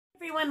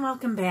everyone,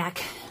 welcome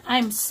back.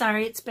 I'm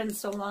sorry it's been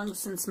so long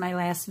since my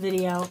last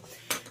video.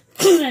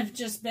 I've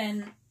just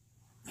been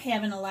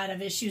having a lot of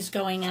issues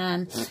going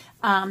on.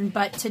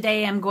 But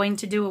today I'm going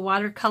to do a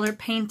watercolor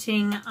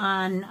painting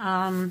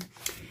on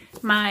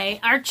my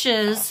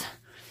Arches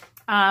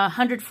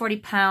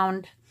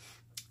 140-pound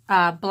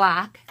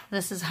block.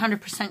 This is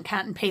 100%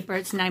 cotton paper.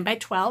 It's 9 by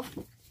 12.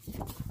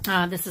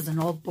 This is an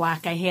old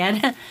block I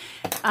had.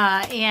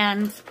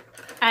 And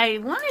I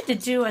wanted to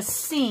do a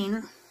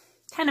scene,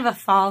 kind of a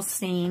fall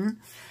scene.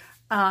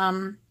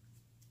 And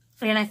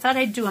I thought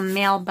I'd do a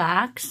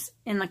mailbox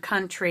in the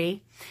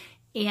country.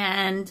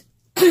 And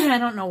I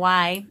don't know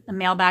why. A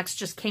mailbox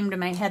just came to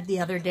my head the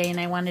other day and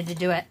I wanted to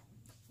do it.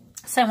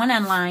 So I went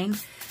online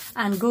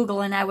on Google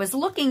and I was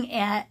looking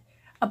at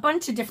a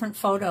bunch of different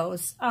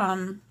photos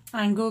on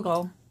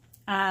Google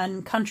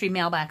on country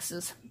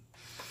mailboxes.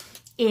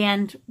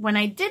 And when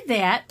I did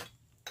that,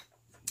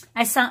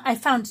 I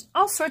found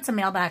all sorts of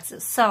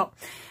mailboxes. So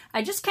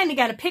I just kind of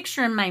got a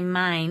picture in my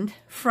mind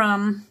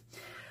from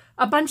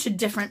a bunch of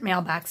different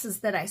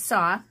mailboxes that I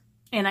saw.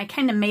 And I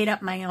kind of made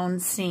up my own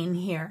scene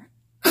here.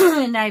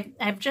 And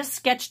I've just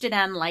sketched it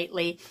on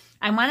lightly.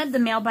 I wanted the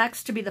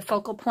mailbox to be the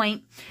focal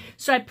point.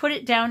 So I put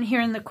it down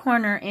here in the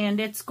corner and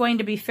it's going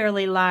to be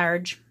fairly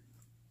large.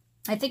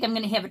 I think I'm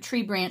going to have a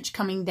tree branch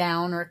coming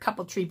down or a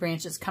couple tree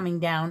branches coming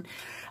down.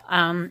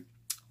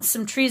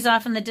 Some trees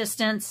off in the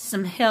distance,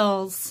 some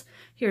hills.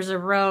 Here's a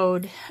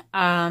road.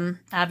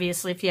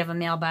 Obviously, if you have a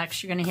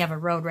mailbox, you're going to have a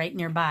road right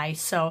nearby.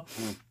 So,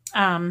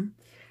 and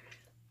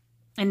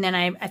then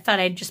I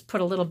thought I'd just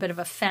put a little bit of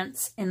a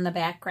fence in the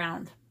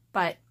background.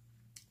 But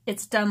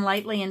it's done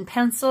lightly in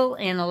pencil,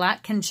 and a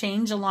lot can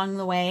change along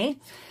the way.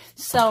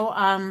 So,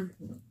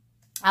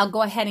 I'll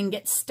go ahead and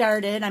get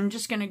started. I'm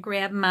just going to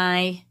grab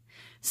my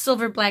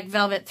Silver Black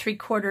Velvet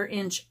 3/4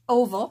 inch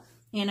oval,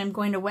 and I'm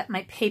going to wet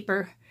my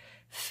paper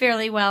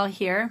fairly well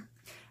here.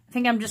 I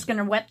think I'm just going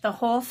to wet the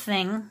whole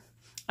thing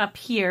up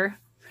here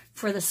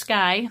for the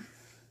sky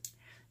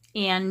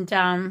and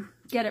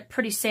get it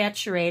pretty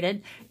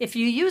saturated. If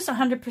you use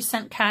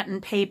 100%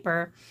 cotton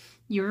paper,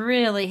 you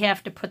really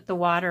have to put the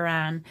water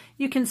on.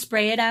 You can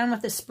spray it on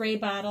with a spray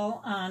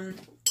bottle. I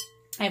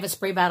have a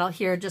spray bottle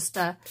here, just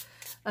a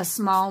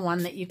small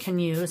one that you can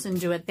use and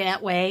do it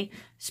that way.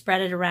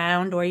 Spread it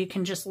around, or you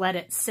can just let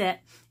it sit.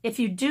 If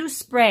you do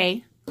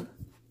spray,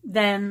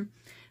 then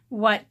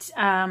what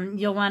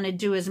you'll want to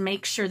do is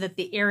make sure that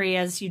the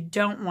areas you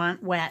don't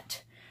want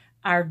wet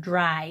are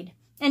dried.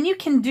 And you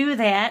can do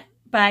that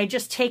by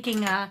just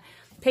taking a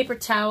paper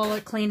towel or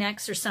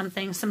Kleenex or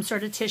something, some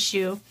sort of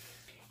tissue,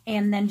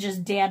 and then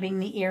just dabbing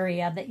the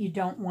area that you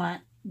don't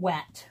want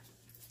wet.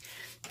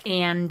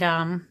 And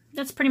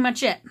that's pretty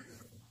much it.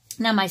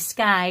 Now my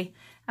sky,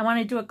 I want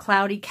to do a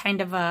cloudy kind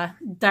of a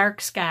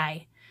dark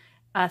sky,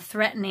 a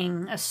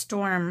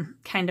storm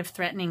kind of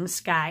threatening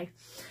sky.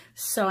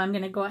 So I'm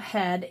going to go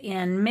ahead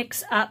and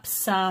mix up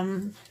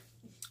some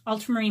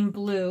ultramarine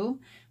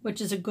blue,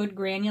 which is a good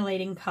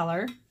granulating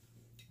color.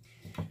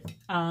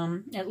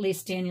 At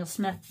least Daniel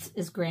Smith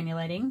is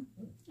granulating.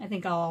 I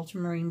think all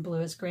ultramarine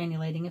blue is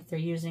granulating if they're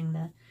using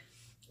the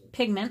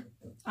pigment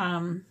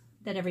that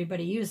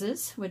everybody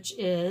uses, which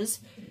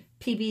is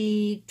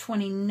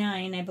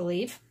PB29, I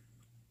believe.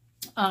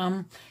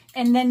 And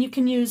then you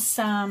can use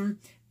some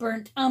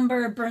burnt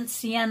umber, burnt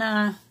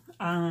sienna,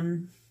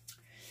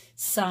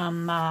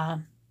 some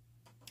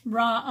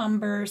raw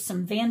umber,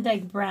 some Van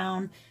Dyke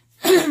brown.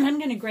 I'm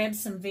going to grab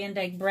some Van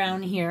Dyke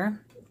brown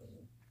here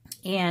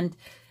and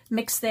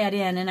mix that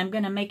in, and I'm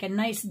going to make a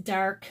nice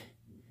dark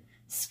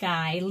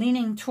sky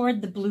leaning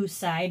toward the blue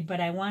side, but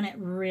I want it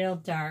real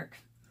dark.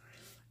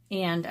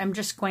 And I'm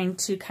just going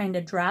to kind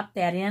of drop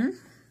that in.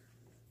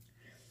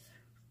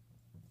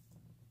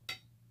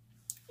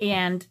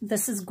 And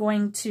this is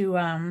going to,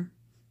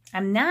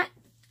 I'm not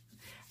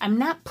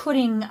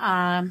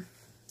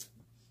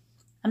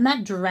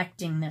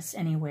directing this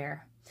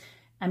anywhere.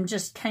 I'm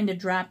just kind of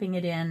dropping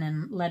it in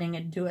and letting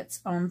it do its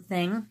own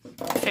thing.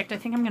 In fact, I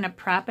think I'm going to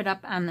prop it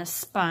up on the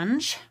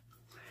sponge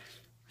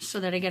so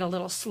that I get a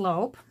little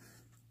slope.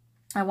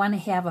 I want to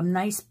have a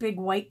nice big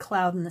white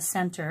cloud in the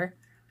center.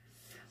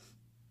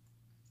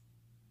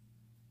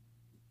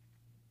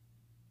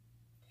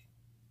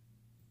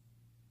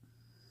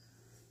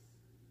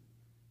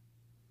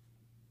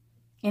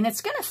 And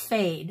it's going to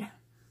fade.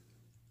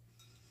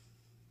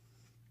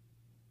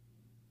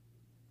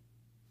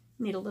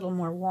 Need a little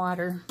more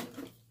water.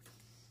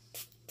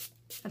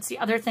 That's the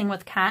other thing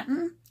with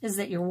cotton, is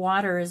that your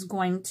water is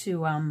going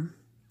to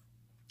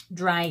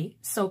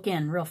soak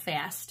in real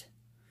fast.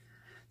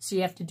 So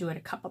you have to do it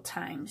a couple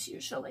times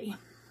usually.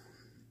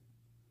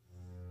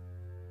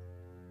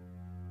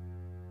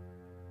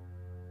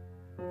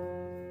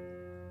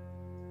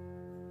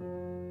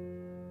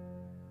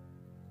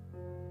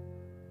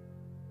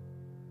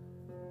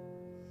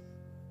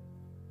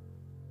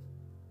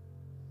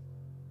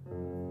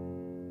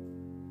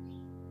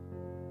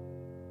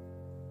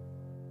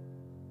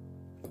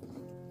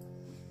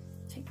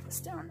 Take this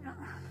down now.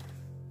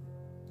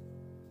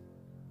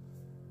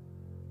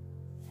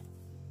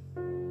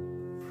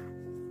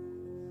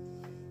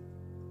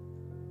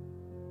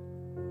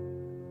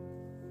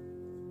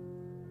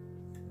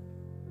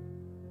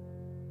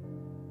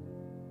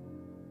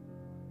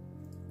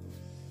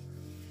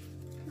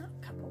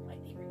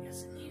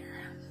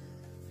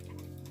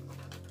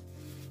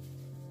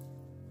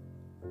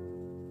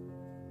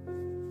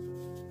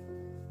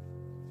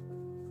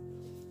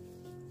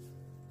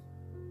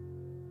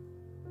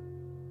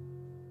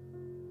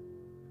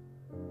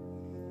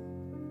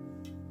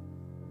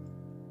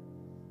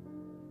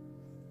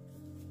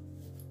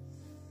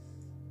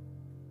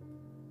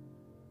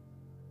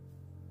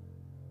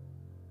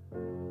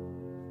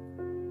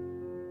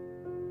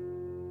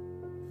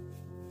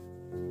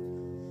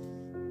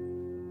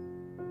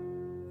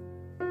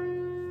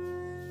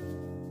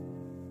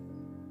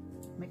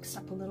 Mix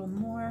up a little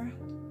more.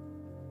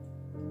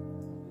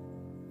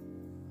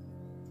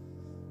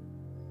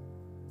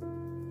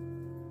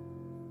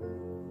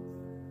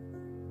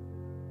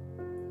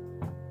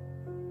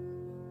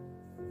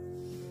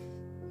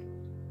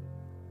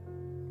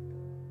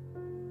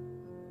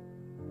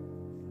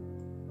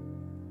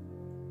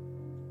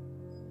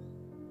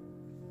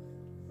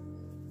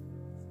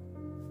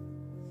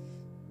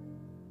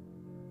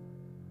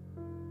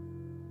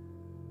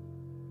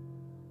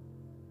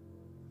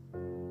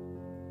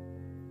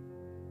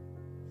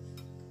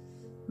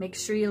 Make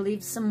sure you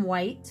leave some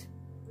white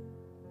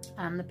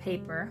on the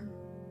paper.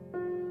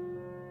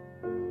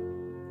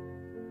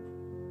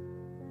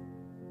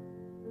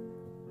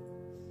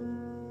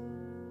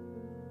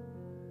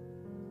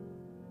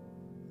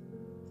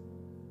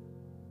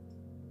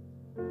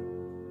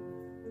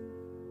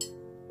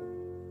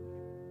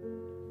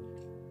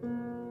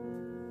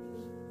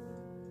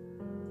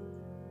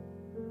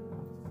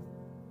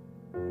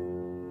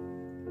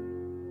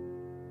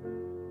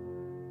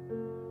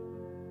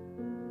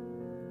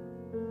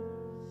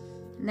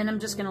 And then I'm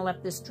just going to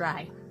let this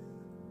dry.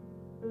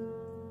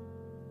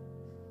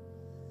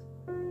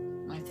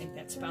 I think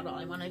that's about all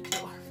I want to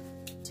do.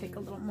 Take a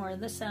little more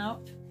of this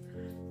out.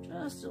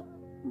 Just a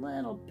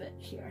little bit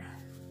here.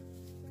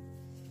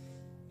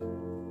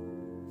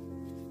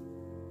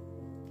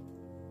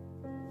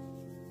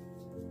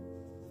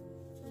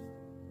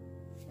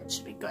 That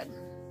should be good.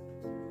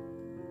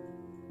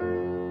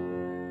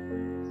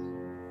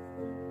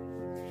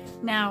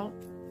 Now,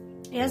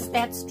 as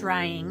that's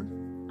drying,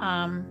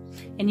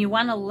 and you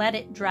want to let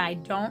it dry.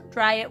 Don't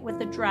dry it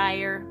with a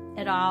dryer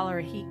at all, or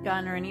a heat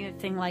gun or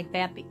anything like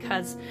that,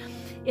 because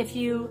if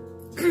you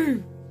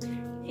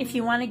if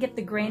you want to get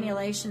the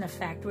granulation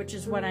effect, which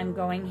is what I'm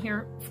going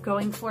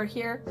for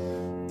here,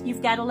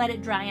 you've got to let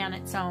it dry on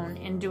its own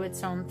and do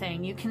its own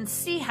thing. You can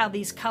see how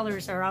these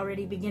colors are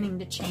already beginning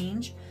to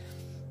change.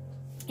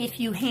 If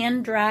you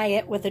hand dry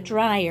it with a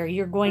dryer,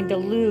 you're going to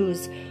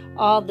lose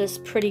all this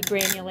pretty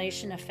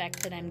granulation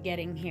effect that I'm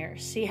getting here.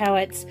 See how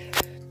it's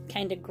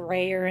kind of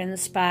grayer in the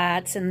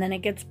spots, and then it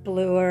gets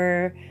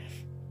bluer,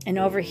 and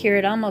over here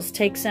it almost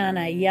takes on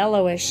a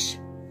yellowish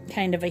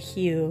kind of a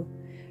hue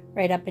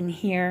right up in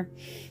here.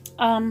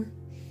 You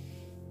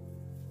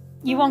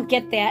won't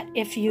get that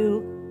if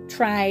you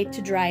try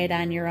to dry it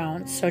on your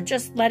own, so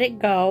just let it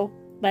go,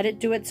 let it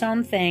do its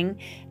own thing,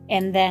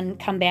 and then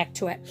come back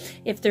to it.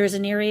 If there's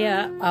an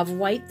area of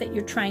white that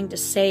you're trying to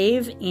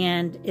save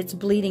and it's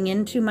bleeding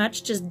in too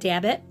much, just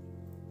dab it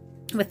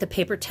with the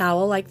paper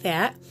towel like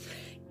that,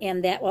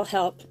 and that will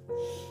help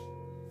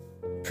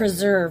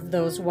preserve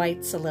those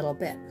whites a little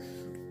bit.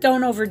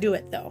 Don't overdo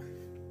it though.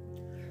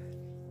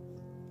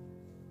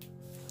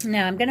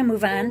 Now I'm going to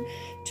move on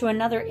to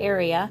another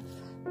area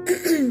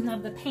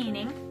of the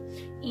painting,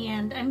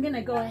 and I'm going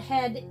to go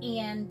ahead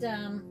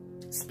and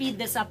speed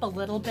this up a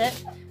little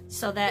bit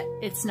so that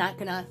it's not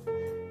going to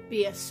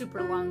be a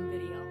super long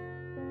video.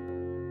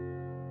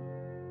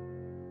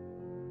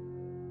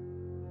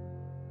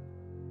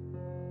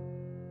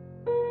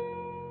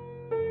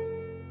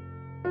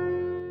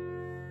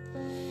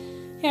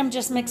 Here I'm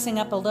just mixing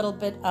up a little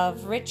bit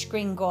of rich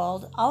green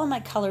gold. All of my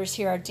colors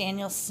here are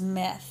Daniel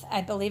Smith, I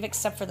believe,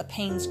 except for the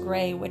Payne's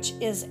Gray, which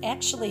is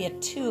actually a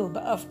tube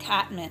of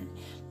Cotman.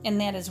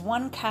 And that is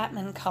one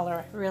Cotman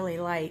color I really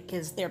like,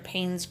 is their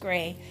Payne's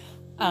Gray.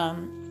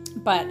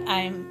 But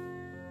I'm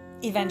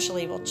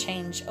eventually will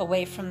change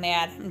away from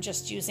that. I'm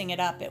just using it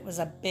up. It was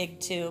a big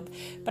tube.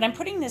 But I'm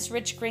putting this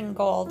rich green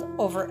gold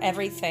over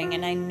everything,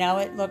 and I know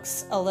it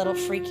looks a little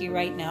freaky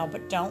right now,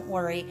 but don't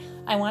worry.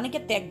 I want to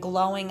get that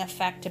glowing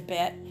effect a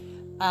bit,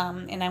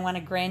 and I want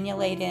to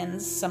granulate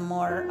in some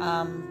more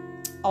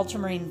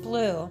ultramarine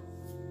blue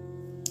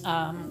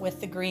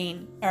with the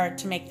green, or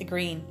to make the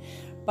green.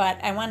 But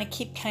I want to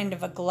keep kind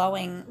of a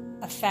glowing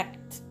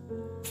effect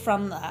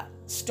from the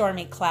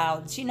stormy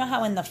clouds. You know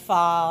how in the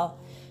fall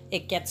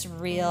it gets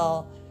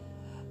real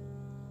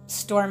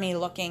stormy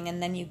looking,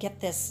 and then you get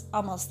this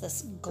almost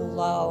this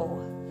glow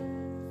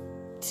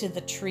to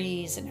the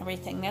trees and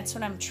everything. That's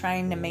what I'm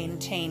trying to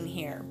maintain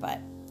here.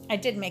 But I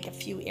did make a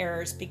few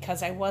errors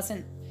because I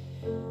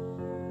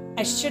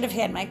should have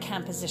had my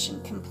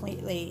composition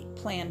completely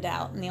planned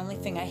out, and the only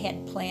thing I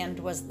had planned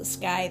was the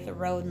sky, the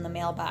road, and the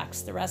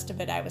mailbox. The rest of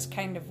it I was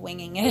kind of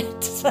winging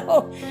it.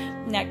 So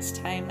next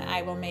time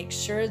I will make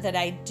sure that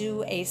I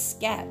do a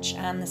sketch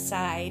on the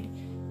side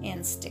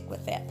and stick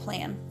with that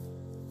plan.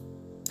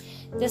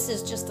 This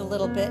is just a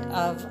little bit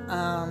of,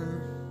 I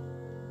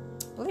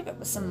believe it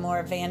was some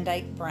more Van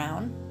Dyke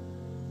Brown.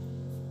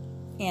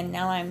 And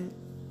now I'm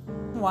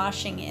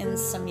washing in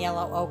some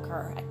yellow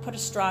ochre. I put a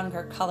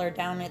stronger color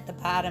down at the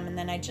bottom, and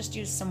then I just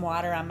used some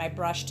water on my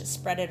brush to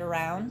spread it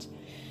around.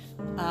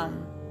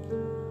 I'm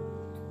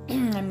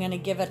going to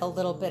give it a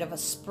little bit of a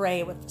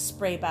spray with the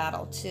spray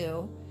bottle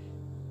too.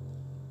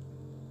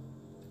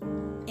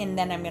 And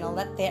then I'm going to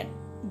let that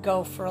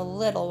go for a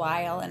little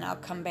while, and I'll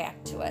come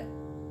back to it.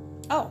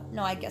 Oh,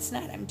 no, I guess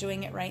not. I'm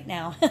doing it right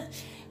now.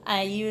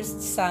 I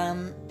used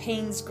some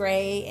Payne's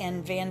Gray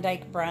and Van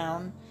Dyke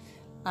Brown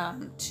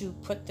to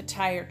put the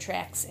tire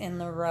tracks in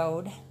the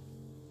road.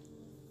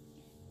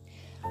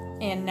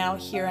 And now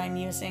here I'm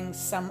using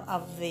some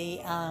of the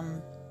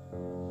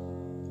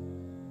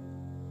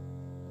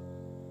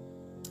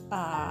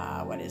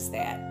what is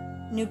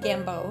that? New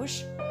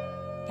Gamboge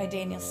by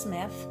Daniel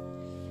Smith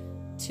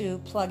to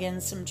plug in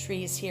some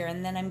trees here.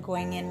 And then I'm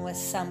going in with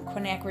some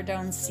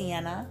quinacridone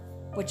sienna,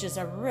 which is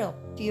a real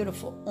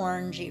beautiful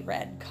orangey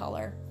red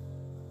color.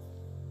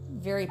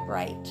 Very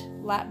bright,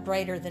 a lot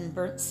brighter than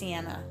burnt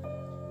sienna.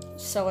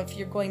 So if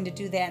you're going to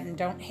do that and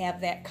don't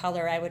have that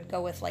color, I would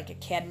go with like a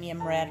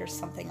cadmium red or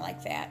something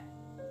like that,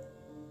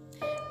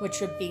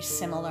 which would be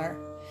similar.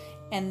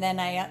 And then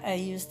I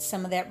used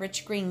some of that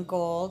rich green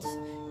gold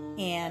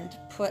and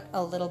put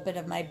a little bit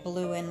of my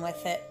blue in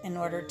with it in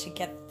order to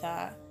get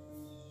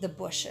the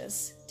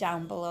bushes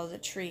down below the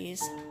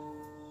trees.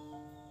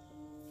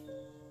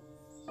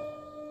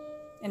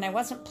 And I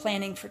wasn't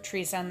planning for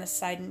trees on this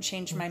side and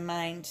changed my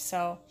mind,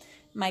 so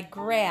my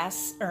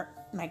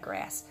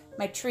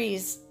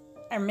trees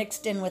are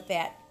mixed in with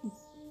that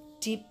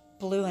deep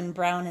blue and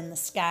brown in the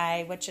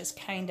sky, which is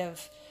kind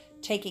of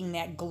taking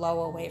that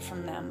glow away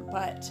from them.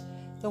 But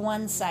the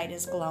one side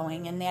is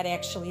glowing, and that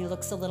actually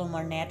looks a little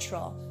more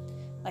natural,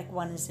 like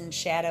one is in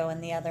shadow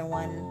and the other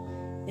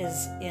one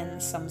is in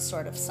some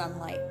sort of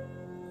sunlight.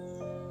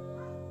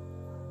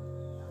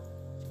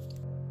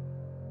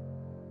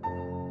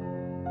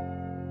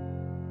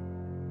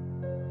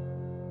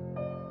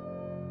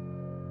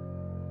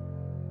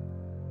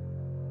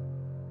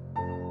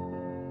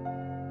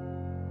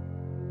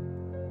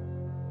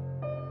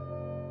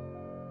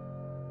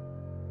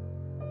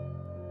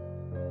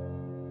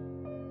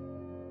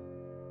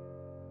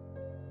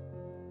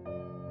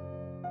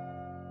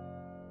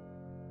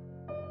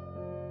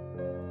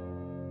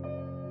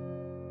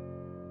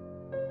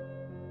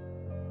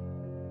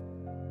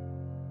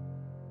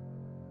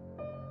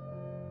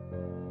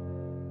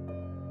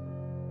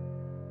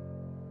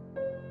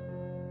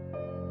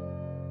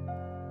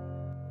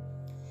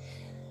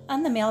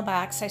 On the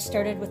mailbox, I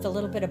started with a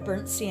little bit of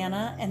burnt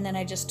sienna, and then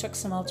I just took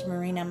some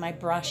ultramarine on my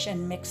brush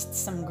and mixed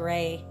some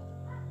gray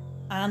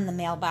on the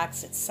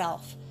mailbox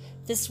itself.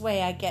 This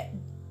way I get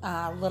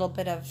a little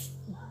bit of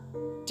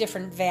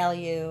different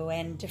value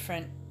and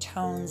different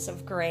tones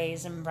of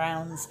grays and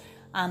browns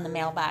on the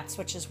mailbox,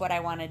 which is what I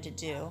wanted to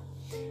do.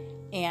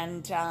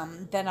 And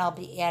then I'll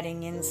be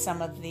adding in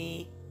some of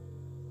the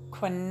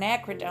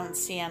quinacridone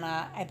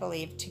sienna, I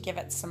believe, to give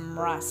it some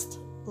rust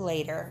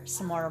later,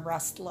 some more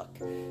rust look,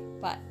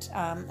 but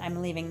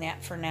I'm leaving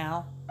that for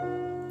now.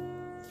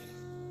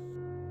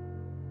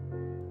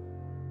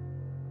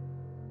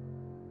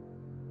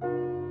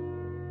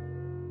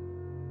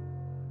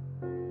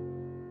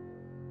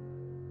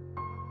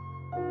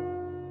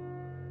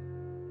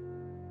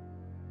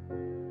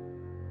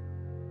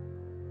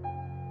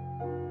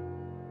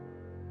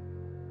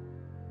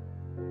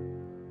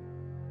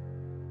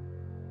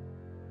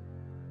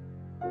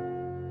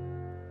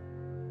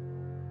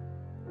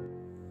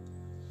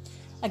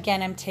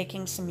 Again, I'm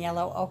taking some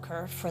yellow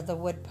ochre for the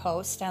wood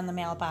post on the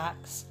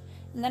mailbox.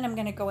 And then I'm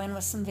going to go in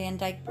with some Van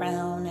Dyke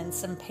Brown and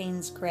some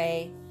Payne's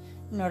Gray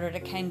in order to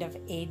kind of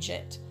age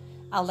it.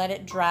 I'll let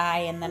it dry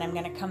and then I'm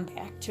going to come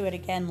back to it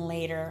again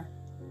later.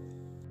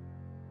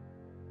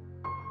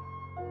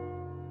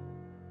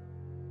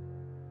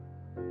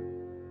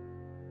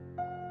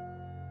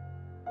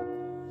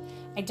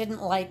 I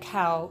didn't like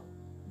how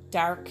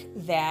dark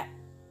that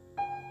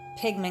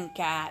pigment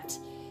got.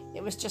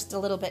 It was just a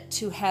little bit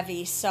too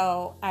heavy,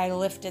 so I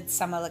lifted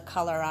some of the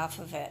color off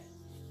of it.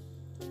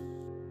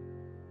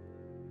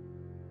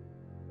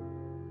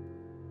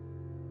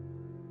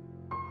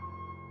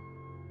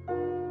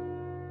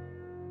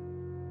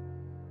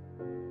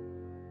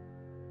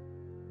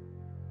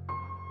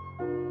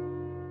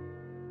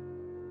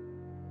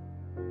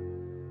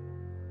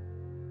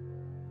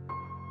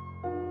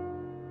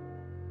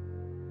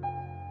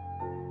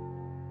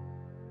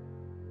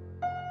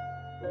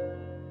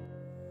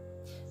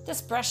 This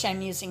brush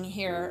I'm using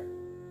here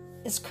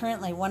is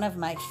currently one of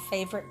my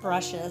favorite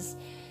brushes.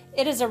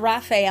 It is a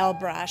Raphael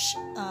brush.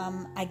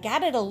 I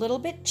got it a little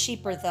bit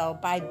cheaper though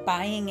by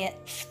buying it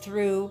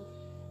through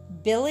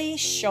Billy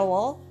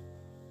Showell,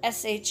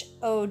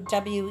 Showell,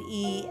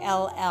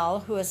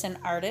 who is an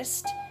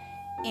artist,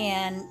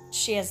 and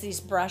she has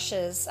these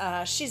brushes.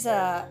 She's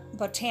a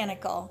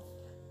botanical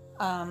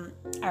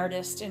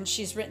artist, and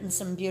she's written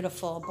some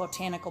beautiful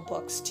botanical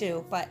books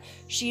too, but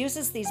she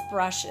uses these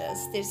brushes.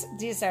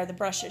 These are the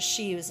brushes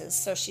she uses,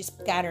 so she's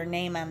got her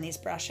name on these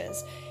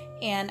brushes.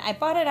 And I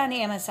bought it on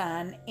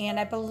Amazon, and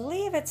I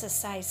believe it's a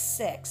size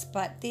 6,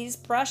 but these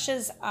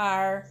brushes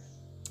are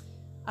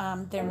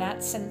they're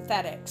not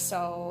synthetic,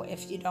 so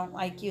if you don't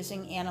like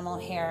using animal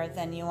hair,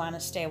 then you want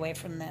to stay away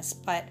from this.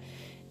 But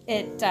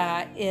it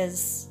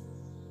is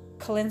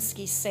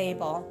Kolinsky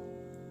Sable.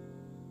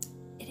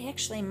 It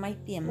actually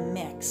might be a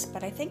mix,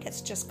 but I think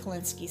it's just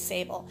Kolinsky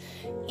Sable.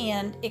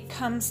 And it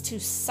comes to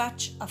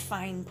such a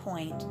fine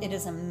point. It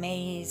is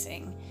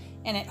amazing.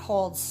 And it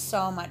holds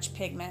so much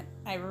pigment.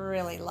 I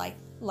really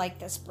like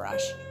this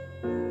brush.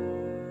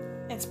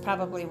 It's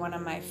probably one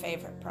of my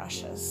favorite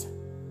brushes.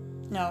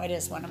 No, it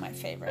is one of my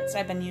favorites.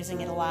 I've been using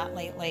it a lot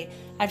lately.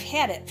 I've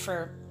had it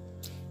for,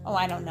 oh,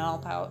 I don't know,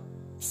 about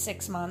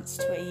 6 months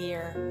to a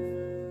year.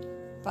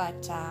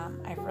 But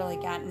I've really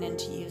gotten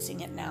into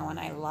using it now, and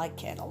I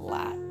like it a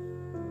lot.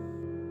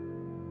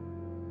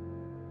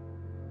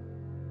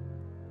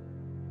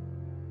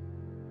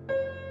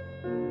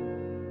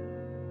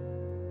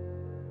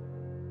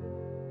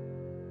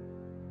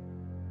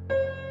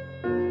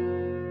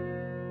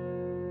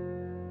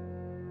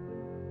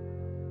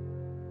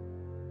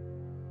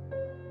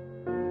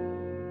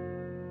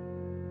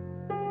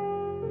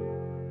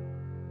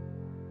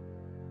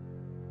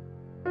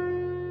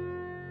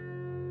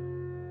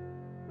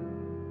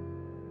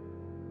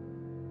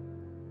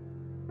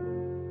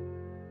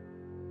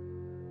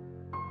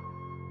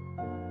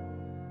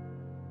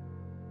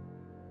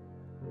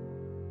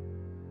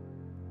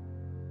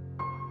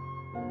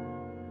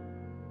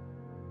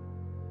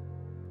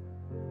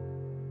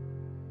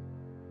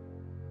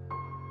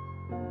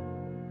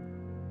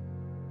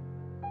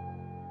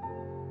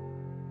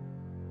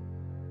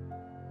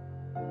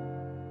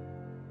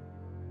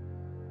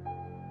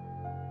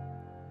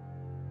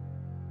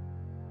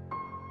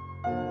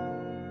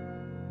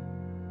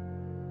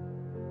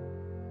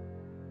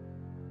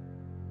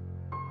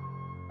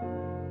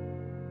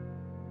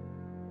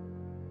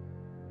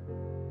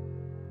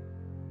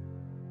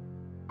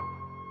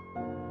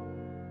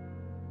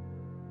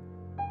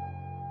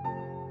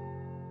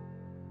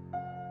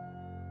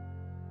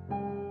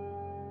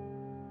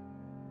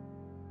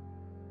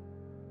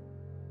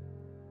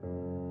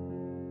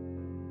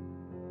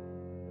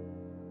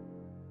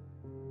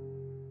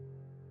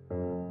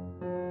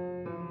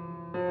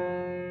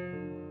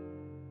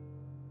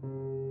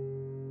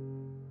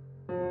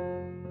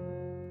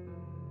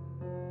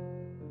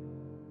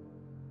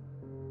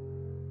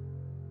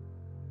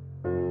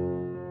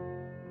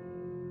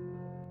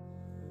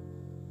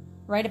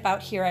 Right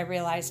about here, I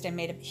realized I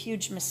made a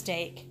huge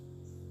mistake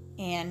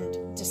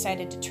and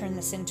decided to turn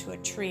this into a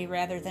tree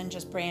rather than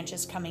just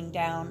branches coming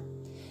down.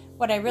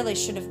 What I really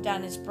should have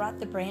done is brought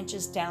the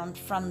branches down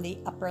from the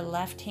upper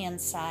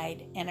left-hand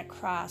side and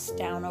across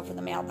down over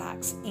the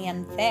mailbox,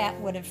 and that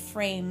would have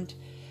framed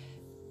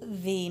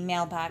the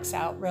mailbox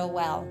out real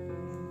well.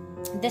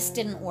 This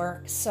didn't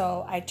work,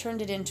 so I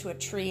turned it into a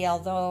tree,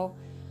 although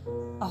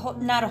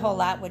not a whole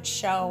lot would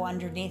show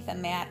underneath a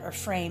mat or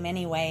frame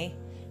anyway,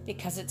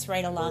 because it's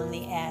right along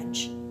the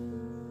edge.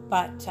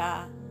 But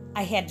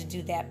I had to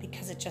do that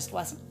because it just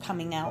wasn't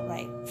coming out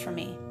right for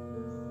me.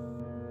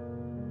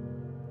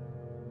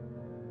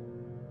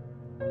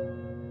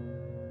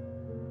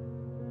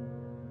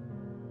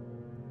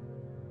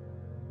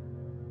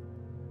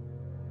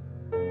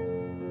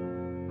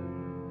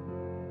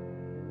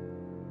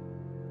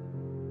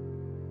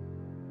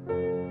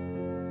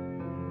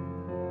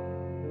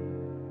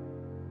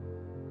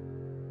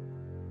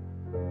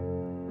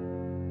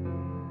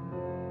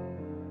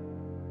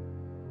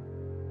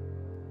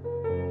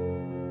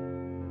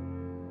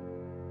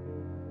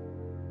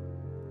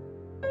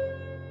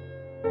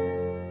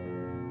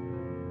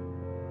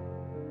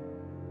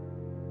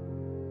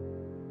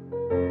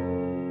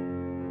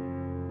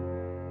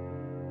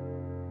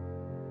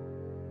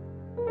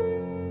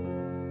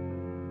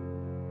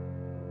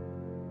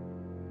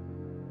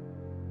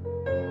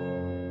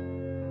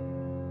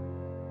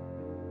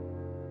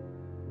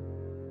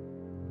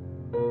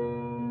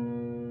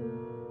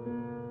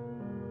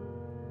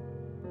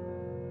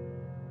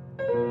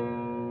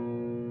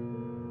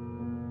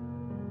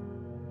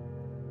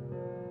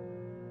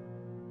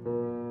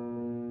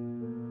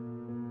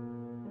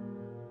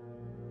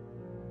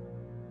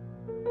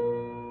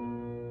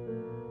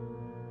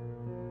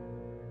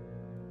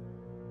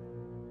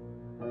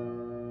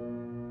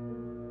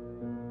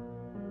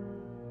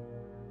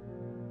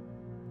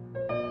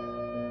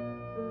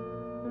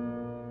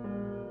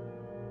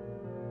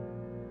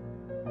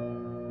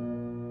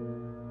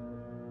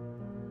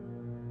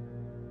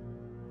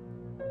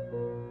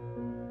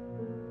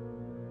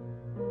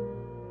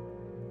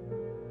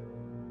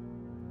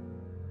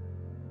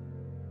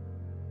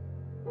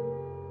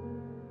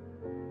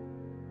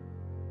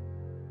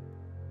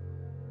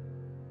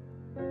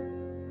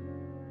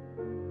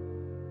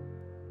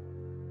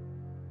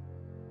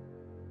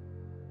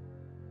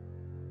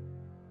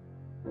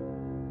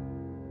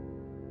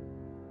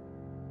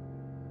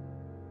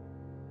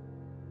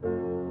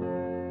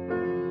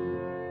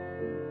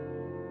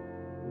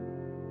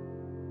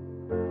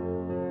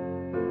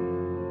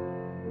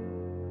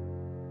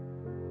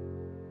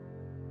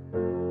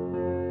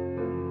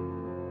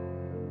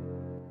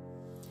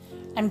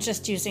 I'm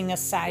just using a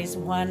size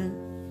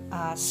 1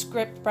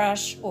 script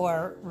brush,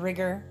 or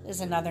rigger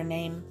is another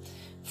name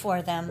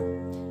for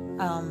them.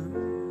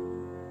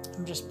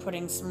 I'm just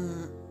putting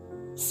some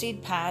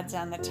seed pods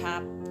on the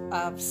top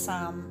of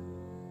some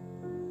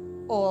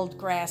old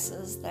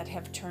grasses that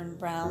have turned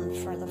brown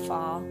for the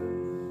fall.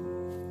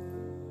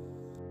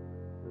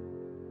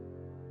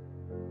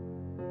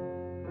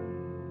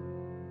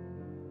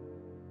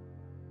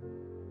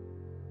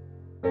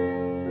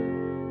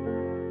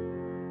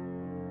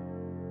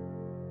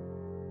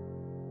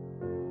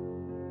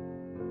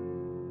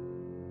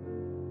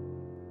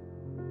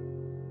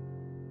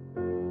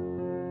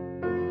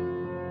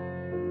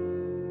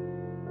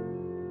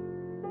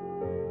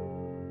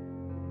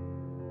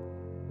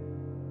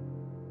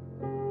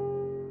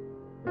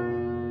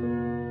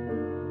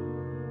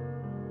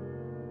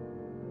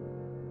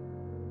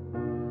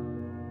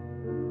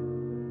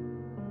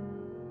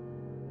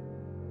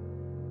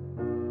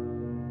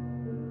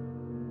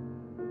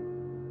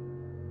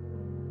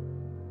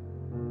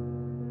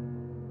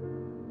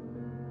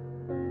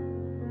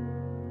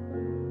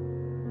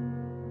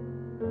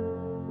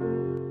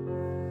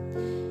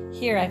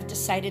 Here I've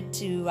decided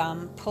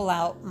to pull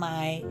out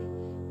my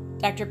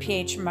Dr.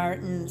 P.H.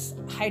 Martin's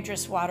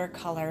Hydrus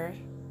watercolor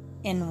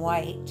in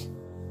white.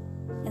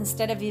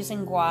 Instead of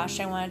using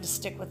gouache, I wanted to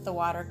stick with the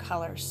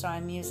watercolor, so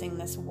I'm using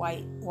this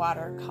white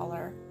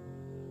watercolor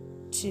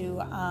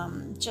to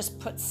just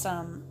put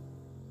some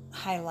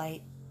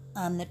highlight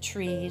on the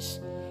trees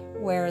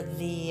where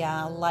the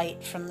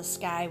light from the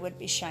sky would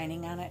be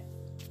shining on it.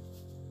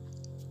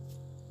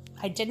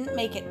 I didn't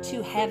make it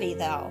too heavy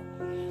though,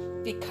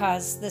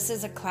 because this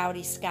is a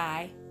cloudy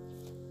sky,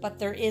 but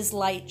there is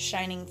light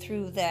shining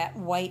through that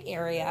white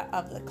area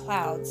of the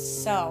clouds,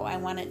 so I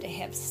wanted to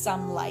have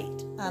some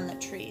light on the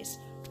trees.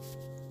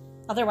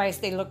 Otherwise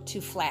they look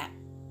too flat.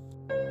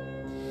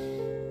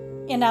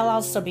 And I'll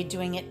also be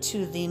doing it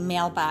to the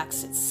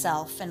mailbox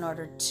itself in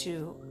order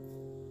to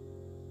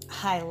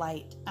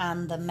highlight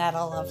on the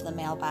metal of the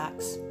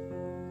mailbox.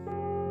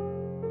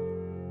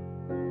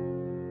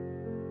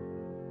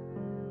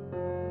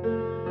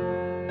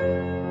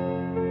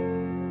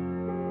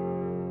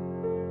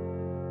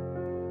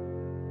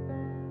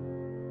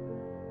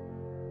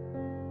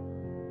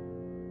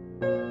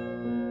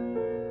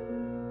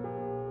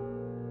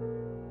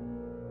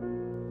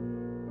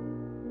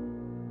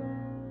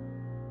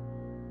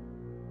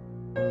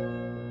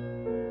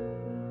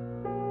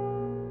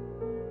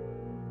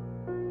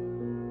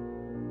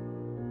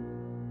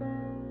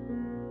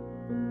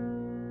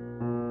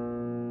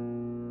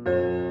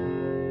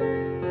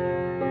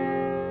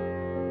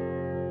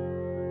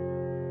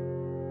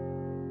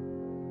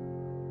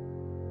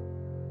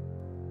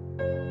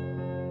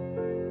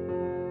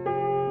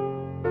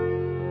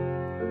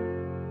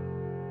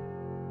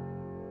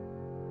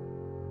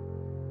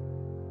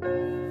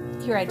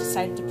 Here I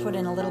decided to put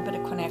in a little bit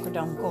of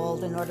quinacridone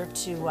gold in order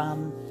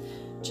to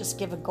just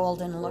give a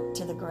golden look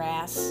to the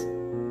grass,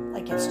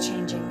 like it's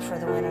changing for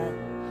the winter.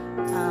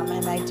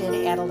 And I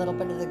did add a little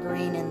bit of the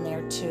green in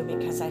there too,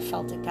 because I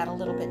felt it got a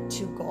little bit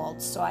too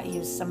gold, so I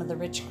used some of the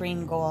rich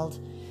green gold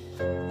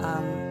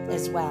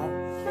as well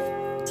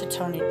to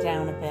tone it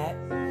down a bit.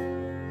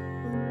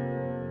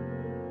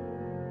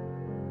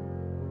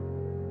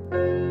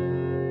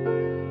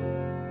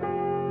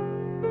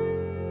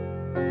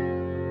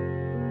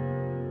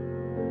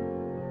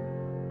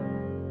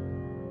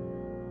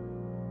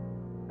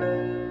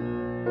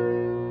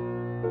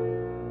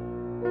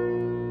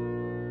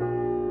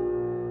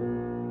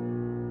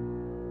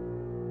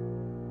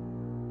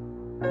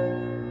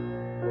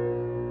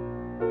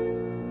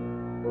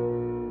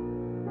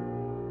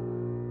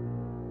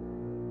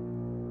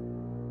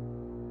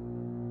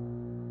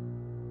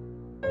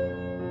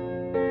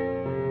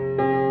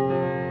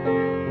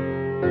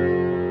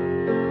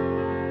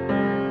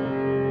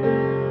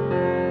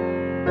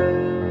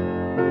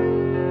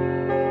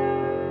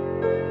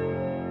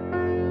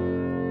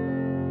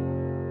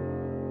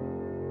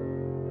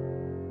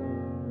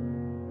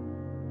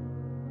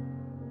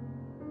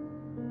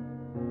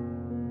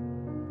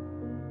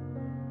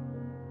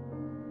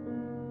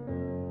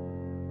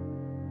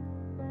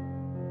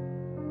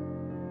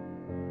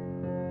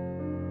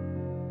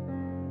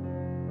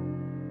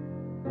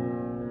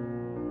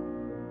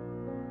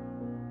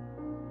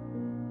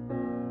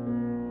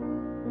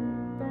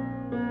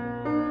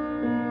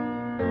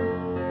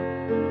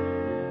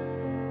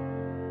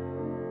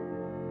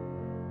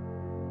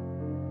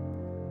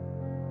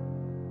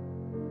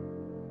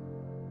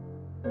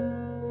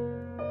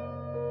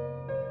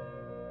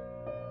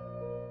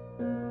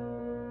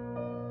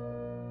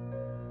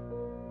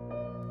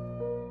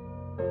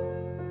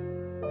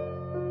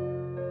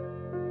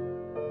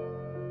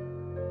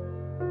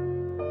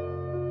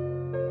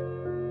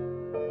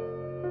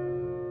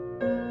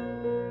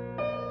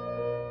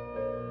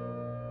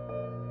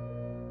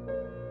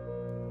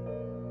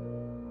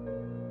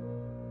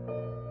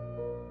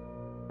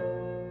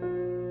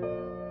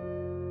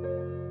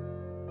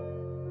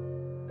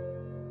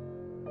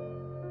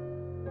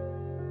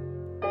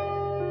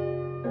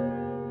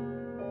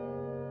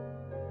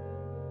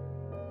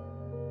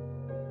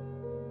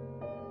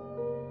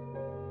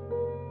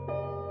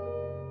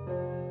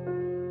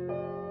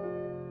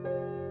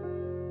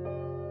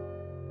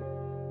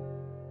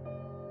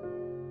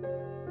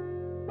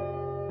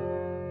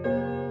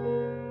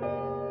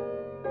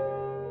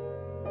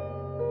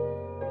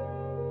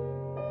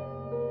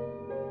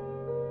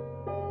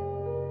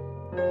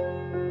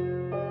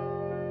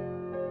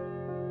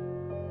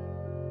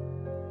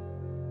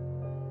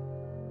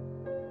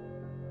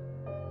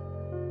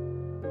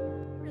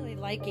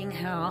 Liking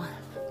how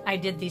I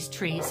did these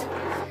trees.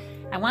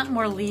 I want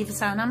more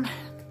leaves on them,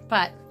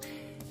 but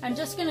I'm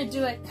just going to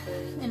do it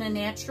in a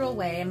natural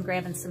way. I'm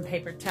grabbing some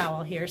paper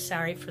towel here,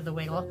 sorry for the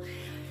wiggle.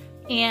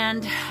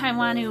 And I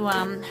want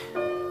to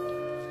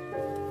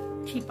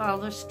keep all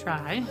this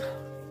dry,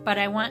 but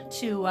I want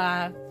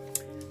to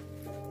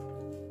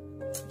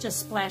just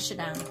splash it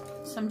on.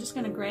 So I'm just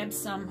going to grab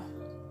some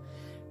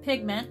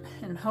pigment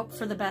and hope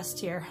for the best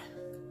here.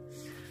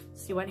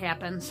 See what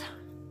happens.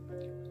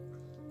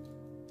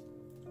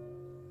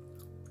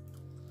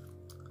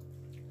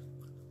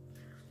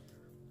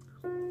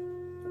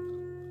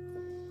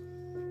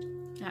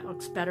 That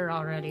looks better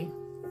already.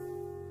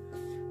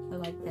 I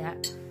like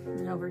that.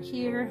 And over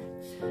here,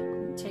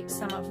 take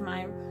some of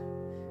my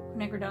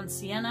Negridon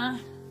Sienna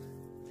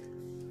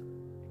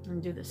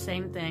and do the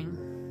same thing.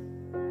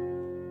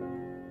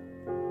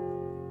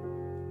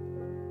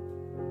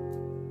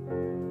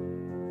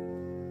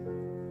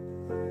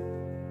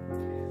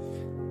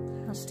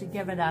 Just to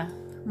give it a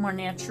more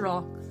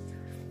natural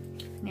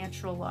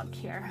look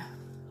here.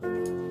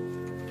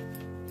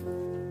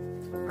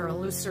 Or a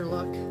looser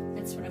look.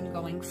 That's what I'm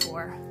going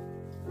for.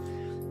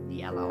 The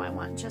yellow, I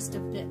want just a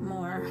bit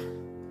more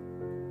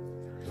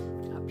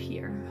up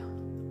here.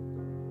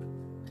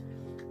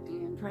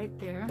 And right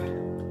there.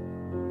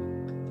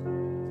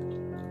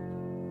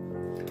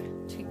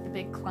 Take the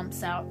big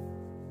clumps out.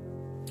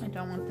 I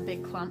don't want the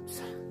big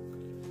clumps.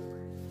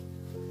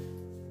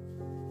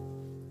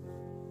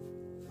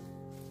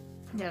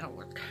 That'll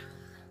work.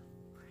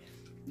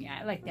 Yeah,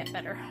 I like that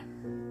better.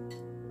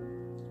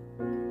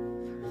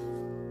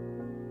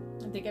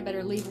 I think I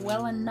better leave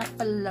well enough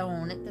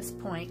alone at this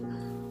point.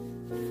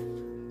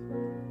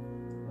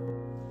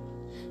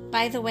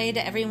 By the way,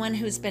 to everyone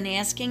who's been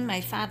asking,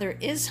 my father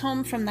is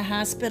home from the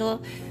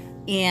hospital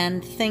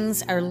and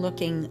things are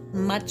looking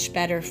much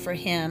better for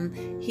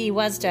him. He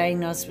was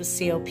diagnosed with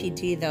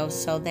COPD though,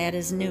 so that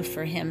is new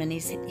for him and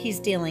he's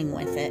dealing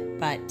with it.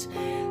 But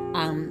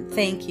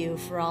thank you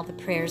for all the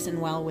prayers and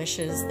well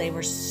wishes. They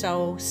were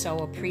so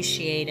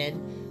appreciated.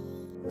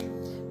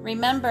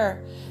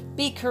 Remember,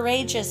 be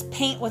courageous,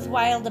 paint with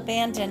wild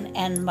abandon,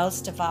 and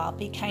most of all,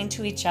 be kind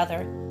to each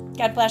other.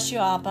 God bless you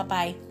all.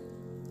 Bye-bye.